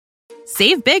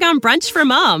Save big on brunch for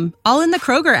mom, all in the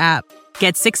Kroger app.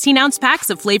 Get 16-ounce packs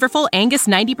of flavorful Angus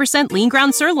 90% lean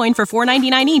ground sirloin for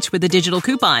 $4.99 each with a digital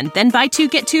coupon. Then buy 2,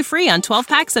 get 2 free on 12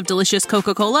 packs of delicious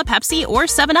Coca-Cola, Pepsi, or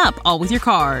 7-Up, all with your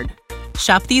card.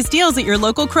 Shop these deals at your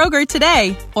local Kroger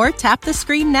today, or tap the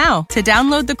screen now to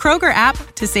download the Kroger app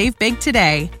to save big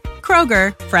today.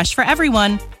 Kroger, fresh for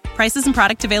everyone. Prices and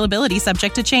product availability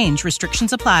subject to change.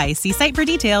 Restrictions apply. See site for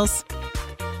details.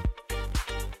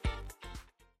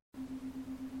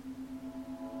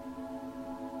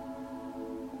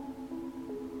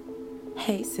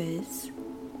 Hey sis,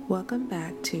 welcome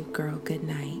back to Girl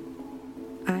Goodnight.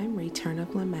 I'm Return of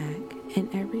Lamac, and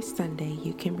every Sunday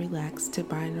you can relax to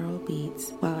binaural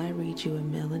beats while I read you a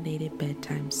melanated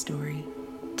bedtime story.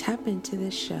 Tap into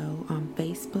this show on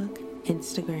Facebook,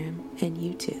 Instagram, and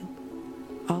YouTube.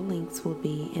 All links will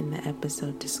be in the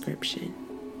episode description.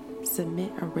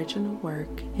 Submit original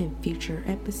work and future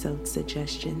episode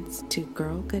suggestions to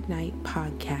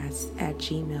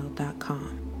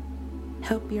girlgoodnightpodcast@gmail.com.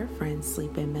 Help your friends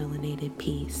sleep in melanated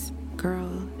peace.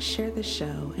 Girl, share the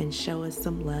show and show us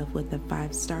some love with a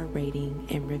 5-star rating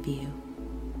and review.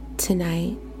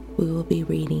 Tonight, we will be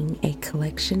reading a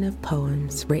collection of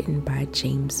poems written by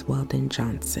James Weldon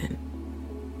Johnson.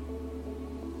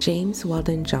 James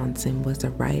Weldon Johnson was a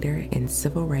writer and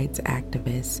civil rights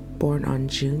activist born on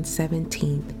June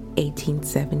 17,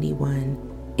 1871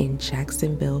 in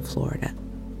Jacksonville, Florida.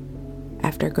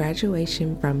 After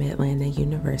graduation from Atlanta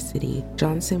University,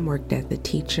 Johnson worked as a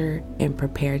teacher and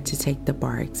prepared to take the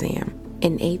bar exam.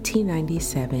 In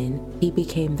 1897, he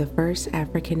became the first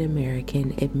African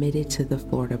American admitted to the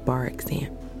Florida bar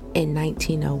exam. In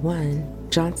 1901,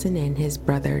 Johnson and his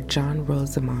brother John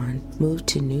Rosamond moved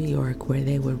to New York, where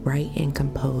they would write and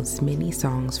compose many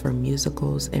songs for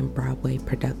musicals and Broadway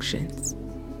productions.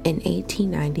 In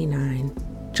 1899,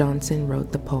 Johnson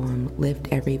wrote the poem "Lift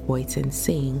Every Voice and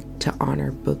Sing" to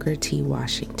honor Booker T.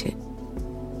 Washington.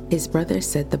 His brother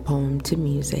set the poem to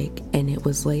music, and it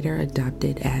was later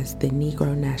adopted as the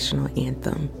Negro National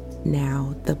Anthem,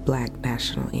 now the Black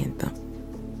National Anthem.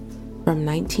 From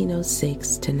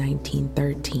 1906 to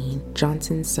 1913,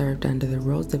 Johnson served under the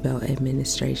Roosevelt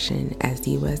administration as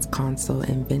U.S. Consul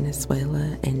in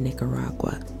Venezuela and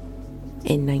Nicaragua.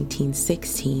 In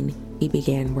 1916, he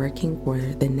began working for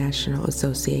the National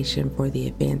Association for the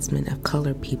Advancement of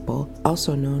Colored People,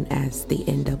 also known as the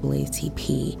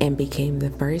NAACP, and became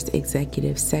the first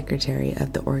executive secretary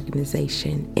of the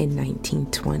organization in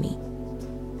 1920.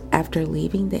 After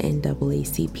leaving the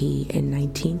NAACP in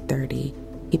 1930,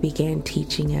 he began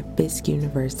teaching at Fisk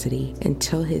University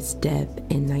until his death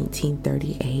in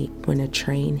 1938 when a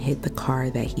train hit the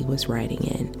car that he was riding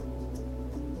in.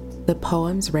 The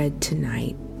poems read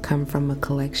tonight come from a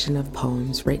collection of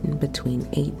poems written between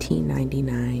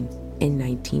 1899 and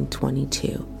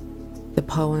 1922. The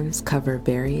poems cover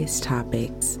various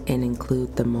topics and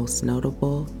include the most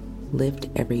notable, "Lift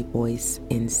Every Voice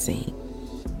and Sing."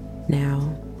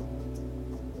 Now,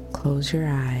 close your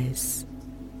eyes,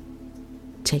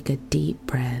 take a deep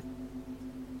breath,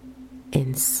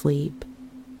 and sleep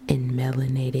in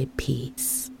melanated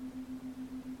peace.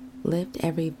 Lift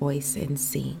every voice and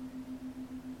sing.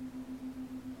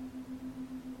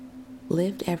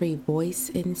 Lift every voice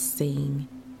and sing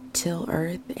till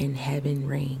earth and heaven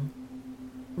ring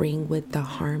with the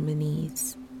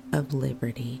harmonies of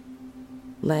liberty.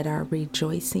 Let our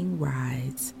rejoicing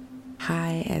rise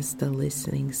high as the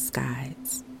listening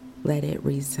skies. Let it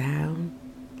resound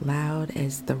loud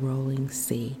as the rolling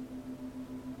sea.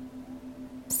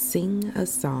 Sing a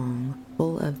song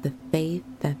full of the faith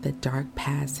that the dark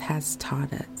past has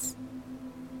taught us.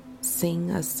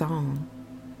 Sing a song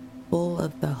full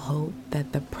of the hope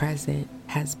that the present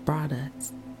has brought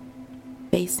us.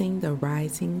 Facing the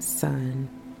rising sun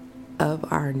of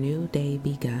our new day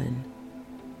begun,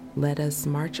 let us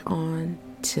march on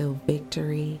till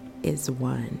victory is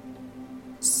won.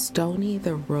 Stony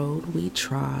the road we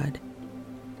trod,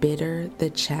 bitter the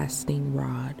chastening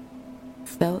rod,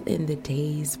 felt in the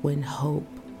days when hope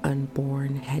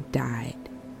unborn had died.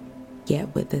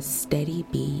 Yet with a steady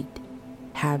beat,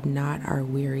 have not our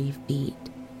weary feet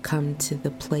come to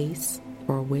the place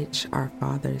for which our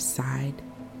fathers sighed?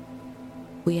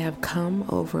 We have come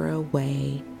over a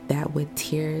way that with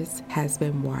tears has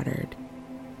been watered.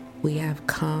 We have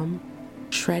come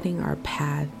treading our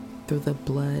path through the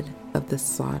blood of the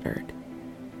slaughtered,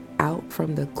 out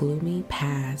from the gloomy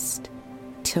past,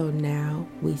 till now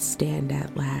we stand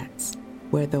at last,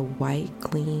 where the white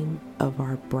gleam of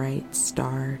our bright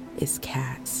star is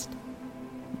cast.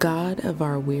 God of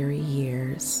our weary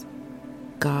years,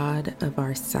 God of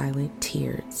our silent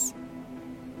tears,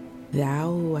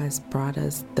 Thou who hast brought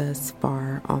us thus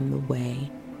far on the way,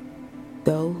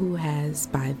 thou who has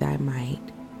by thy might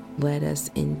led us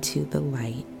into the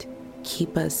light,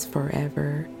 keep us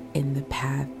forever in the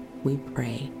path, we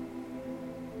pray.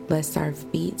 Lest our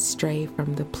feet stray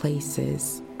from the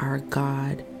places, our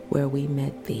God, where we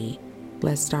met thee,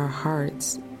 lest our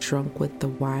hearts, drunk with the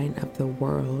wine of the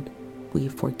world, we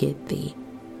forget thee.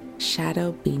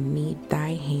 Shadowed beneath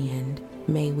thy hand,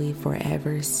 may we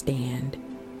forever stand,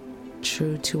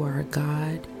 true to our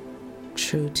God,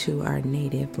 true to our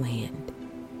native land.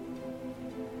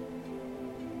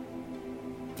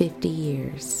 50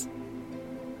 years.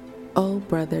 O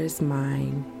brothers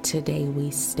mine, today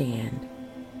we stand,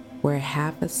 where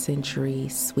half a century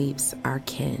sweeps our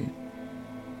kin,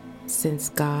 since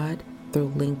God,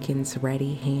 through Lincoln's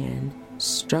ready hand,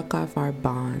 struck off our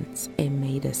bonds and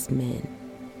made us men.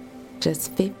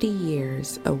 Just 50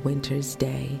 years a winter's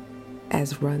day,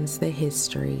 as runs the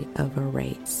history of a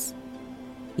race.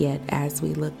 Yet as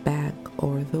we look back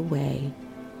o'er the way,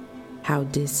 how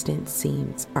distant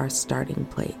seems our starting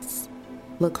place.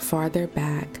 Look farther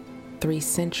back 3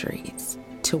 centuries,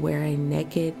 to where a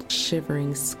naked,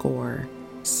 shivering score,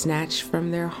 snatched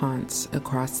from their haunts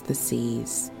across the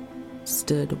seas,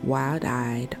 stood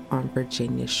wild-eyed on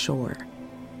Virginia's shore.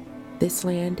 This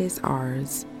land is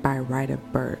ours by right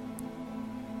of birth.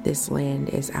 This land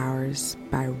is ours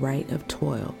by right of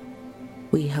toil.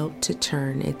 We help to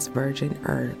turn its virgin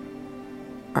earth.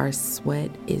 Our sweat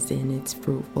is in its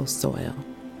fruitful soil.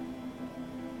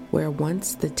 Where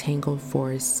once the tangled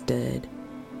forest stood,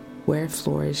 where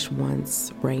flourished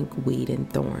once rank weed and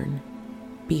thorn,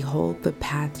 behold the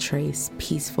path trace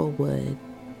peaceful wood,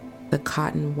 the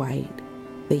cotton white,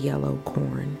 the yellow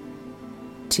corn.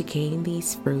 To gain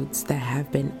these fruits that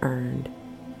have been earned,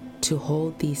 to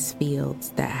hold these fields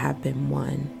that have been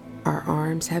won, our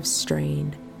arms have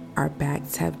strained, our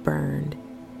backs have burned,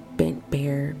 bent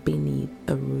bare beneath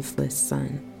a ruthless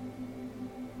sun.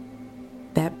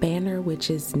 That banner which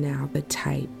is now the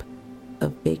type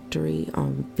of victory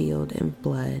on field and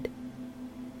blood,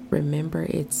 remember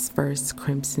its first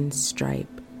crimson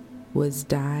stripe was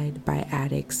dyed by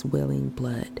addicts' willing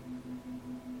blood.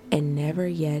 And never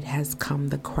yet has come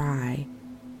the cry,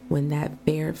 when that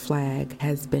fair flag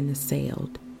has been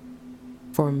assailed,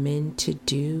 for men to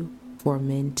do, for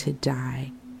men to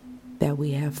die, that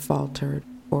we have faltered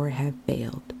or have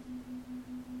failed.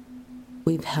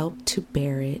 We've helped to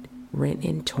bear it, rent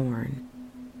and torn,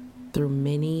 through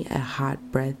many a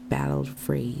hot breath battled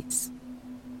freeze.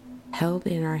 Held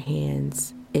in our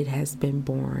hands, it has been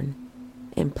borne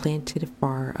and planted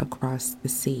far across the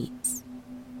seas.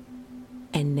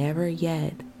 And never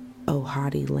yet, O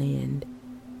haughty land,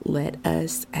 let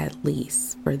us at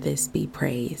least for this be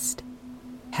praised,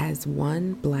 has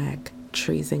one black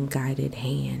treason-guided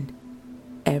hand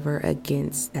ever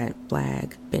against that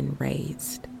flag been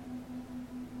raised.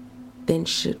 Then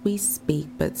should we speak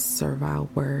but servile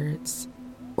words,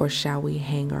 or shall we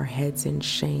hang our heads in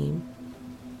shame?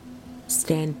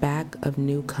 Stand back of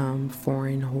new-come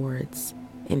foreign hordes,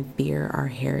 and fear our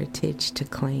heritage to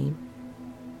claim?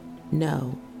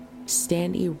 No,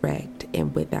 stand erect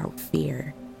and without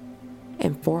fear,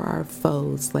 and for our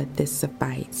foes let this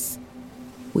suffice.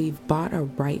 We've bought a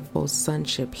rightful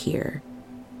sonship here,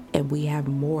 and we have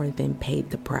more than paid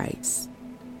the price.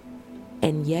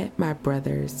 And yet, my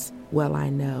brothers, well I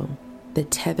know, the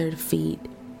tethered feet,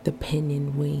 the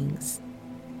pinioned wings,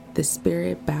 the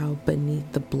spirit bow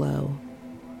beneath the blow,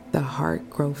 the heart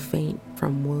grow faint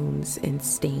from wounds and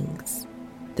stings,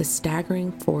 the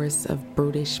staggering force of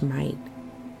brutish might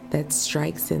that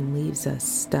strikes and leaves us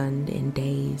stunned and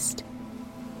dazed,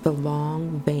 the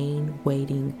long, vain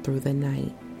waiting through the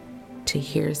night to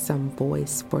hear some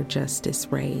voice for justice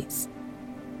raised.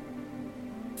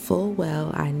 Full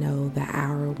well I know the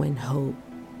hour when hope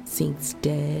sinks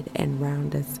dead and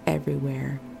round us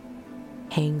everywhere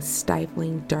hangs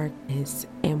stifling darkness,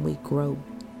 and we grope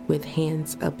with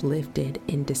hands uplifted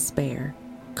in despair.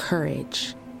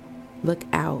 Courage, look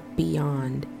out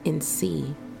beyond and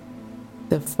see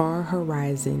the far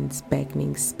horizon's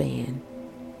beckoning span.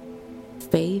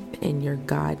 Faith in your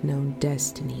God-known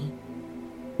destiny,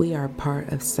 we are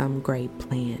part of some great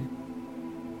plan.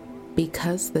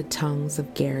 Because the tongues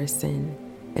of Garrison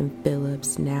and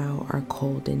Phillips now are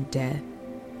cold in death,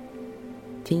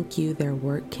 think you their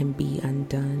work can be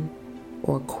undone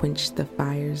or quench the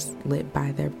fires lit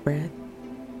by their breath?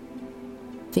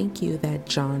 Think you that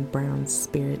John Brown's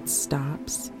spirit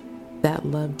stops, that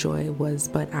Lovejoy was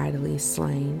but idly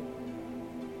slain?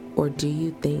 Or do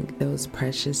you think those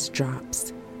precious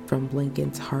drops from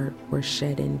Lincoln's heart were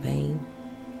shed in vain?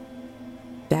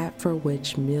 That for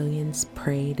which millions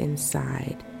prayed and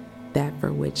sighed, that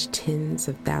for which tens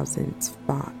of thousands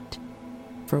fought,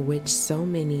 for which so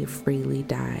many freely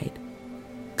died,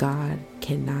 God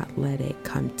cannot let it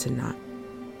come to naught.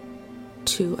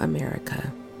 To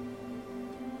America.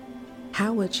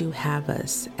 How would you have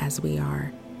us as we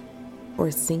are,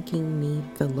 or sinking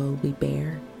 'neath the load we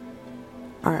bear?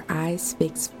 Our eyes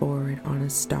fixed forward on a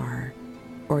star,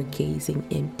 or gazing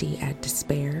empty at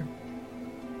despair?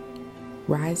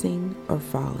 Rising or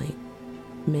falling,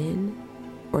 men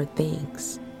or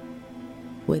things,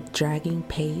 with dragging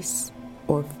pace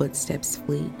or footsteps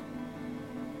fleet,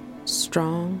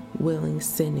 strong, willing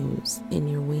sinews in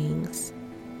your wings,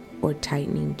 or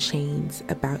tightening chains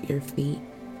about your feet?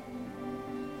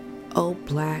 O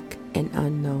black and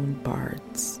unknown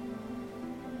bards.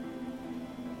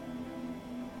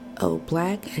 O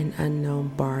black and unknown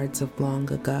bards of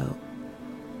long ago,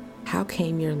 how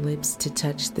came your lips to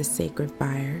touch the sacred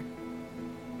fire?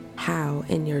 How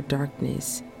in your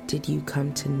darkness did you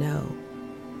come to know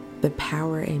the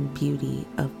power and beauty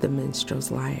of the minstrel's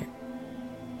lyre?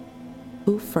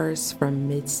 Who first from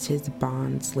midst his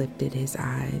bonds lifted his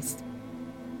eyes?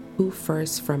 Who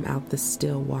first from out the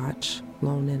still watch,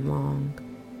 lone and long,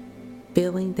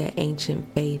 feeling the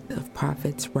ancient faith of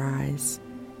prophets rise,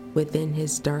 within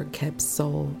his dark-kept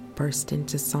soul burst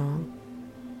into song?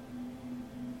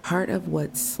 Heart of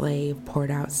what slave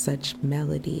poured out such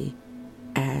melody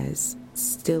as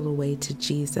 "Still Away to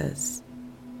Jesus"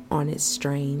 on its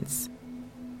strains?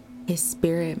 His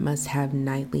spirit must have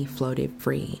nightly floated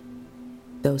free,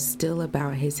 though still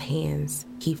about his hands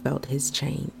he felt his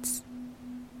chains.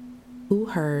 Who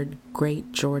heard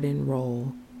great Jordan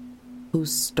roll,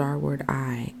 whose starward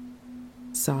eye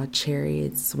saw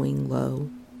chariots swing low?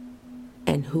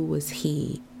 And who was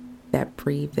he that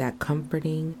breathed that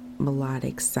comforting,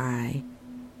 melodic sigh?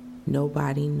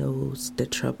 Nobody knows the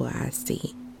trouble I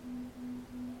see.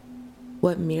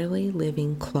 What merely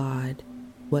living clod,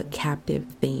 what captive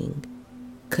thing,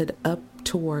 could up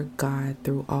toward God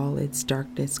through all its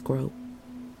darkness grope,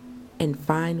 and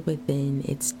find within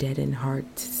its deadened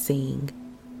heart to sing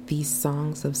these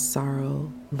songs of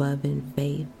sorrow, love and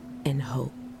faith and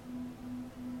hope?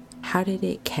 How did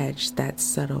it catch that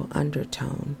subtle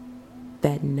undertone,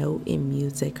 that note in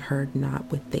music heard not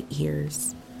with the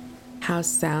ears? How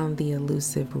sound the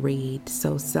elusive reed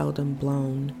so seldom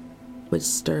blown, which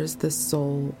stirs the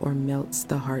soul or melts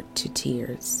the heart to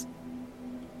tears?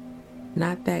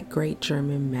 Not that great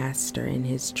German master in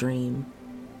his dream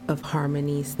of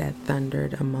harmonies that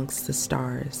thundered amongst the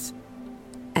stars,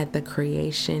 at the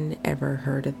creation ever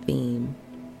heard a theme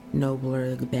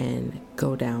nobler than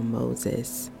 "Go Down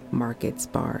Moses, mark its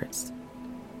bars"?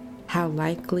 How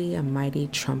likely a mighty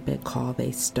trumpet call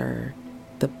they stir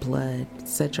the blood,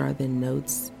 such are the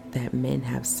notes that men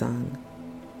have sung.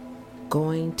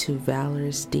 Going to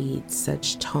valorous deeds,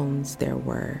 such tones there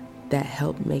were that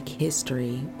helped make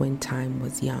history when time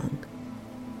was young.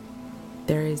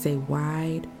 There is a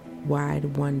wide,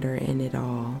 wide wonder in it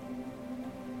all,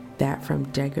 that from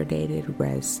degraded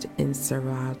rest in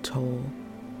servile toil,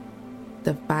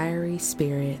 the fiery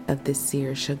spirit of the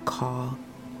seer should call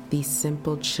these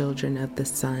simple children of the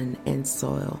sun and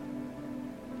soil.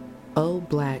 O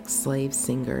black slave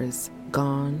singers,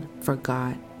 gone,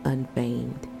 forgot,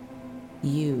 unfamed,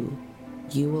 you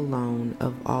alone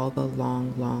of all the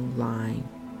long, long line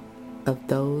of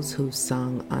those who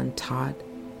sung untaught,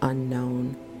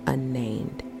 unknown,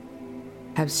 unnamed,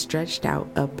 have stretched out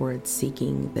upward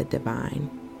seeking the divine.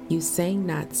 You sang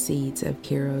not seeds of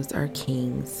heroes or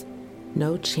kings,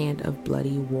 no chant of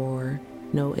bloody war,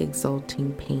 no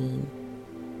exulting pain,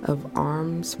 of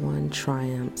arms won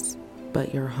triumphs,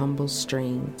 but your humble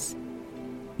strings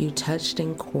you touched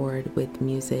in chord with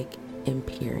music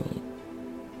empyrean.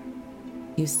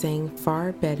 You sang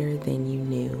far better than you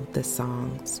knew the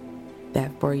songs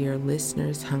that for your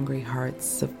listeners' hungry hearts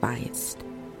sufficed.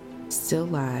 Still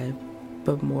live,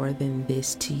 but more than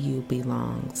this to you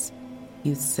belongs.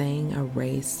 You sang a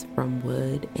race from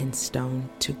wood and stone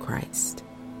to Christ.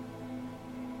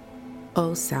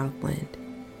 O Southland,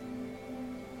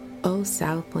 O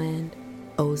Southland,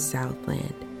 O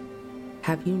Southland,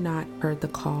 have you not heard the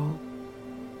call?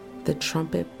 The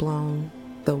trumpet blown,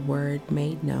 the word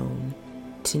made known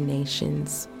to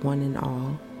nations one and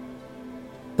all.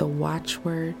 The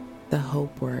watchword, the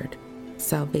hope word,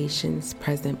 salvation's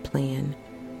present plan,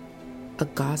 a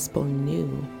gospel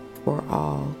new for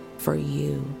all, for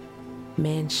you,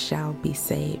 man shall be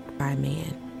saved by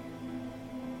man.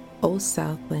 O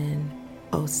Southland,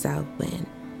 O Southland,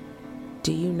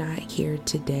 do you not hear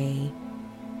today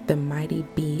the mighty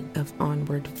beat of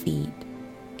onward feet,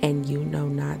 and you know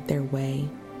not their way?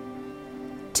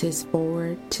 'Tis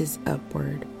forward, 'tis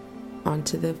upward,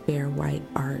 onto the fair white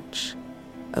arch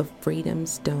of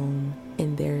freedom's dome,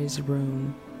 and there is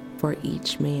room for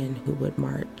each man who would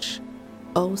march.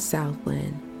 O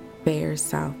Southland, fair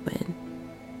Southland,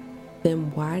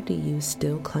 then why do you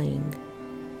still cling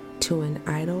to an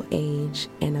idle age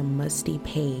and a musty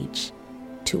page,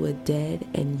 to a dead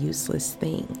and useless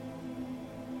thing?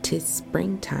 'Tis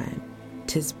springtime,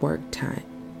 'tis work time,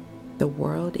 the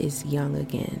world is young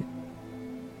again,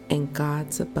 and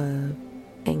God's above,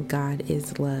 and God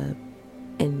is love,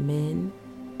 and men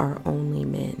are only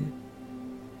men.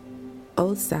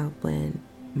 O Southland,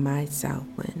 my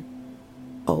Southland,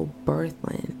 O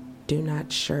birthland, do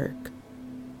not shirk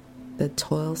the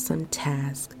toilsome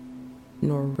task,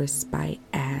 nor respite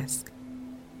ask,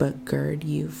 but gird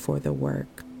you for the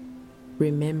work.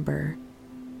 Remember,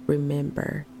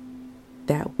 remember,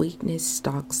 that weakness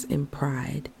stalks in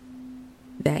pride,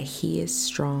 that he is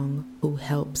strong who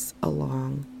helps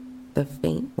along the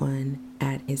faint one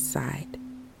at his side.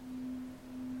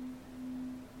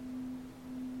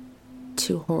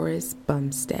 To Horace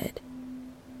Bumstead.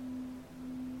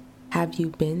 Have you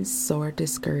been sore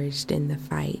discouraged in the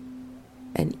fight,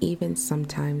 and even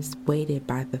sometimes weighted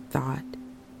by the thought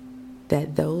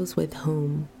that those with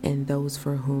whom and those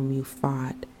for whom you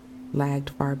fought lagged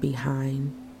far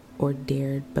behind, or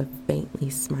dared but faintly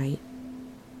smite,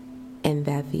 and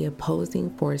that the opposing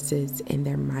forces in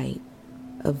their might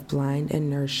of blind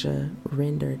inertia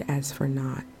rendered as for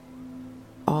naught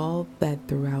all that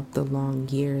throughout the long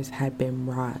years had been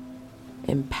wrought,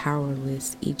 and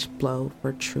powerless each blow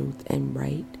for truth and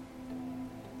right?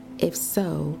 If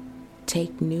so,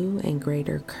 take new and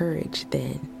greater courage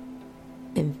then,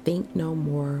 and think no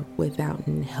more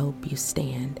withouten help you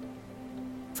stand.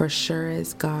 For sure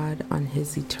as God on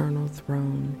his eternal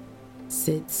throne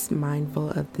sits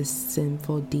mindful of the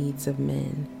sinful deeds of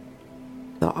men,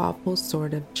 the awful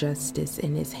sword of justice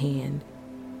in his hand,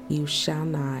 you shall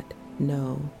not,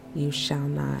 no, you shall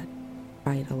not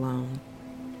fight alone.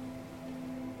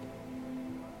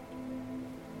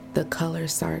 The Color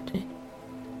Sergeant.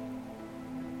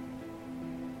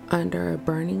 Under a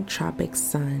burning tropic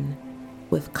sun,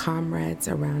 with comrades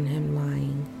around him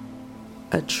lying,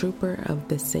 a trooper of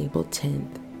the sable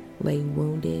 10th lay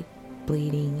wounded,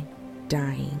 bleeding,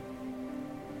 dying.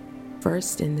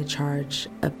 First in the charge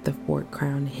up the Fort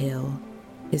Crown Hill,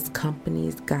 his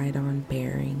company's guidon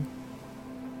bearing,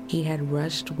 he had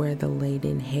rushed where the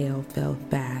laden hail fell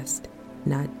fast,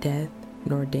 not death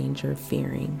nor danger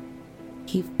fearing.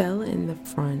 He fell in the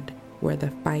front where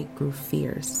the fight grew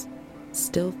fierce,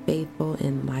 still faithful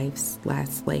in life's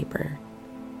last labor.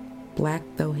 Black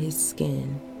though his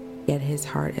skin, yet his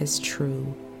heart as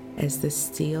true as the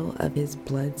steel of his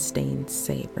blood-stained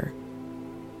saber.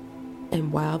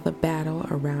 And while the battle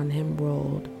around him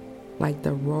rolled like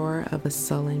the roar of a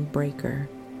sullen breaker,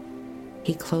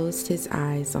 he closed his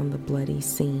eyes on the bloody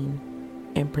scene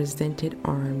and presented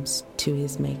arms to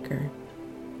his Maker.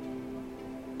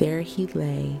 There he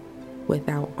lay,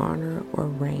 without honor or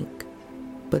rank,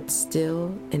 but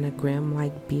still in a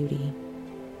grim-like beauty,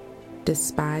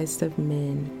 despised of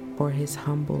men for his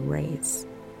humble race,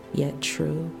 yet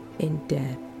true in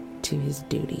death to his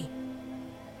duty.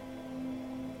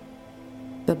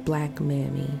 The Black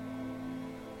Mammy.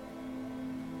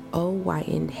 O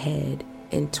whitened head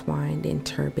entwined in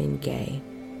turban gay,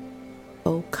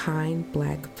 O kind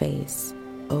black face,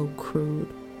 O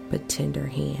crude but tender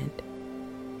hand,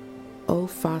 O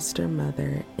foster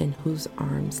mother in whose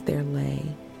arms there lay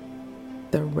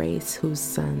the race whose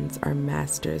sons are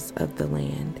masters of the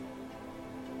land.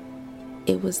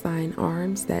 It was thine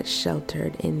arms that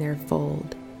sheltered in their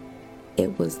fold,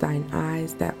 it was thine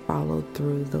eyes that followed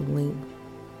through the length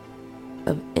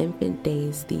of infant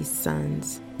days these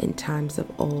sons in times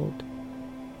of old.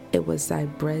 It was thy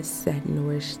breasts that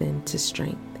nourished them to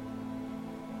strength.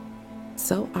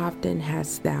 So often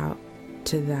hast thou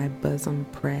to thy bosom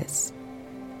pressed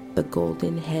the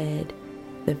golden head,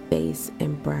 the face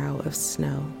and brow of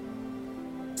snow.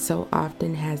 So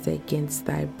often has it against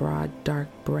thy broad dark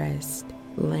breast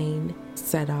lain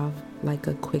set off like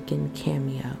a quickened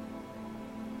cameo.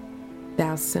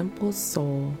 Thou simple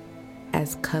soul,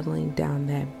 as cuddling down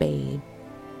that babe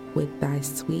with thy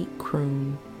sweet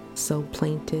croon, so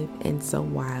plaintive and so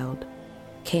wild,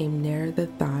 came ne'er the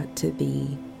thought to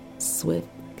thee, swift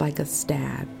like a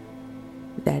stab,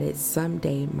 that it some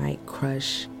day might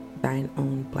crush thine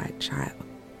own black child.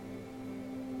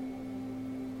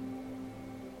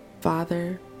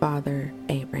 Father, Father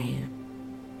Abraham.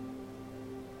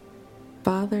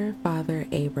 Father, Father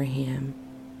Abraham,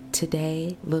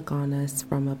 today look on us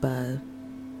from above,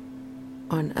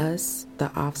 on us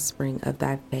the offspring of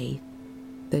thy faith,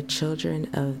 the children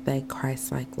of thy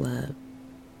Christ-like love.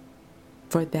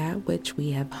 For that which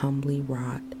we have humbly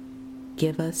wrought,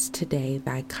 give us today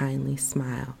thy kindly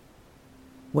smile.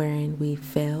 Wherein we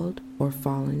failed or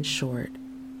fallen short,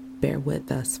 bear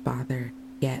with us, Father,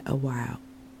 yet a while.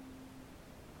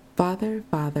 Father,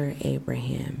 Father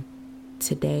Abraham,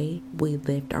 today we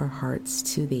lift our hearts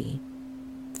to thee,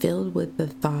 filled with the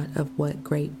thought of what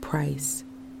great price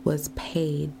was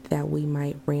paid that we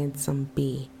might ransom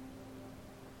be.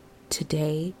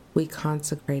 Today we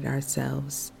consecrate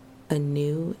ourselves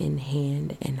anew in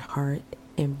hand and heart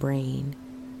and brain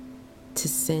to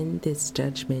send this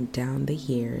judgment down the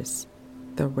years.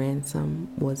 The ransom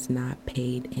was not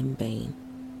paid in vain.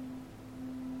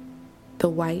 The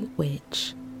White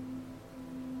Witch.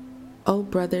 O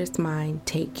brothers mine,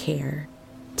 take care,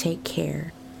 take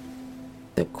care.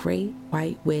 The great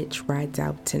White Witch rides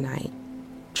out tonight.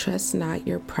 Trust not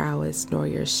your prowess nor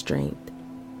your strength.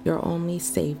 Your only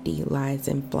safety lies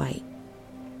in flight.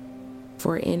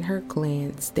 For in her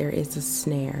glance there is a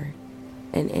snare,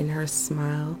 and in her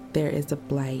smile there is a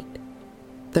blight.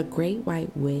 The great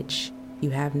White Witch you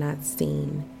have not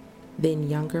seen, then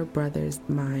younger brothers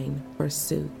mine,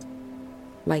 forsooth.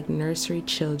 Like nursery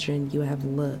children you have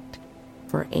looked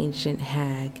for ancient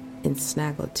hag and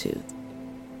snaggletooth.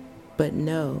 But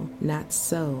no, not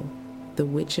so, the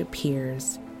witch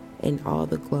appears in all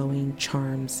the glowing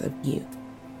charms of youth.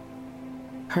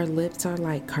 Her lips are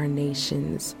like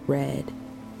carnations, red,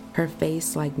 her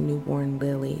face like newborn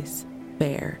lilies,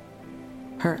 fair,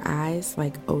 her eyes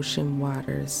like ocean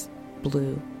waters,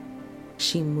 blue.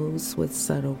 She moves with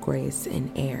subtle grace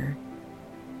and air,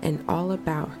 and all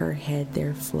about her head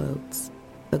there floats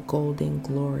the golden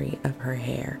glory of her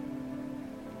hair.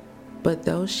 But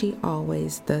though she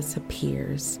always thus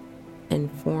appears, in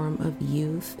form of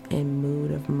youth and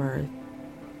mood of mirth,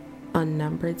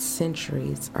 unnumbered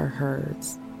centuries are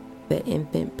hers, the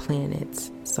infant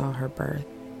planets saw her birth.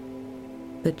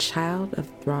 The child of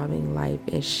throbbing life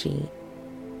is she,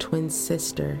 twin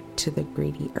sister to the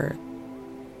greedy earth.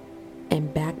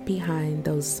 And back behind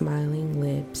those smiling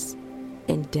lips,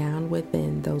 and down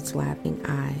within those laughing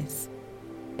eyes,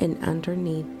 and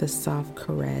underneath the soft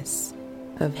caress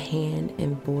of hand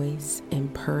and voice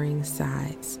and purring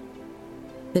sighs,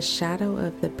 the shadow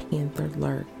of the panther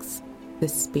lurks, the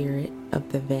spirit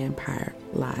of the vampire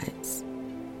lies.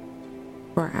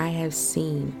 For I have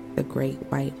seen the great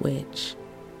White Witch,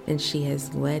 and she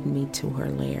has led me to her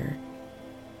lair,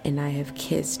 and I have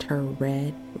kissed her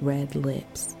red, red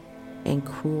lips and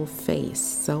cruel face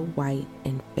so white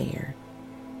and fair.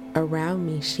 Around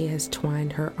me she has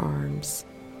twined her arms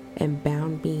and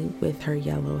bound me with her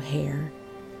yellow hair.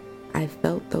 I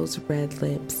felt those red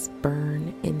lips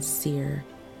burn and sear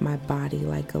my body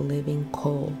like a living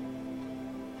coal,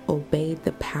 obeyed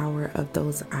the power of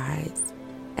those eyes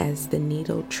as the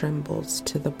needle trembles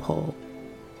to the pole.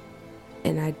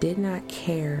 And I did not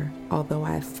care, although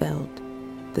I felt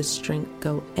the strength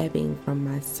go ebbing from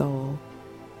my soul.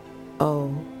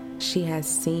 Oh, she has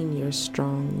seen your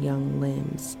strong young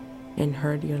limbs and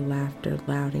heard your laughter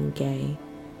loud and gay,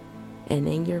 and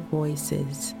in your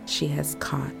voices she has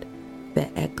caught the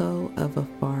echo of a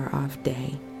far-off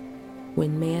day,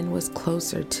 when man was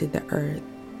closer to the earth,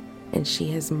 and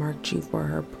she has marked you for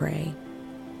her prey.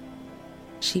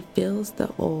 She feels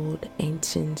the old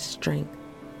ancient strength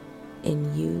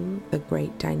in you, the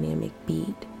great dynamic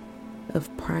beat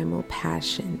of primal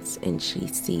passions, and she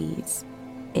sees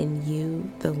in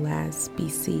you the last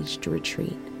besieged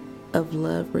retreat of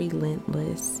love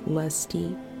relentless,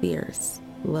 lusty, fierce,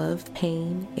 love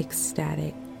pain,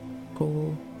 ecstatic,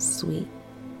 cruel, sweet.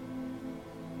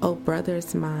 O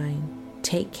brothers mine,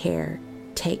 take care,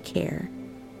 take care.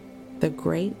 The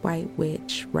great White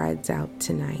Witch rides out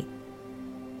tonight.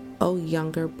 O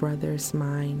younger brothers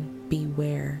mine,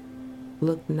 beware,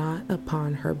 look not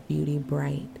upon her beauty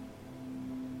bright.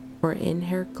 For in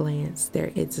her glance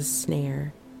there is a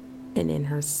snare, and in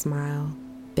her smile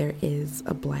there is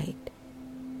a blight.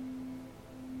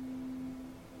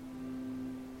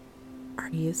 Are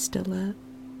you still up?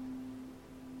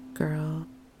 Girl,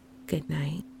 good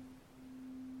night.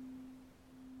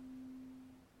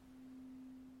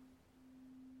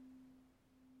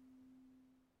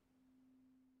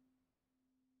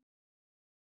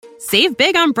 Save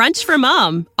big on brunch for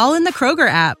mom, all in the Kroger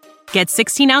app. Get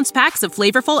 16-ounce packs of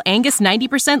flavorful Angus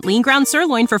 90% lean ground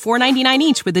sirloin for $4.99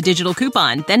 each with a digital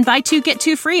coupon. Then buy 2, get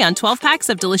 2 free on 12 packs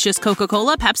of delicious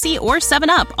Coca-Cola, Pepsi, or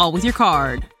 7UP, all with your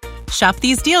card. Shop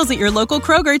these deals at your local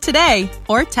Kroger today,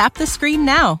 or tap the screen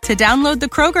now to download the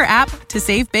Kroger app to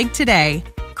save big today.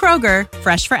 Kroger,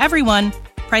 fresh for everyone.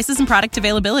 Prices and product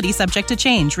availability subject to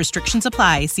change. Restrictions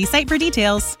apply. See site for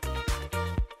details.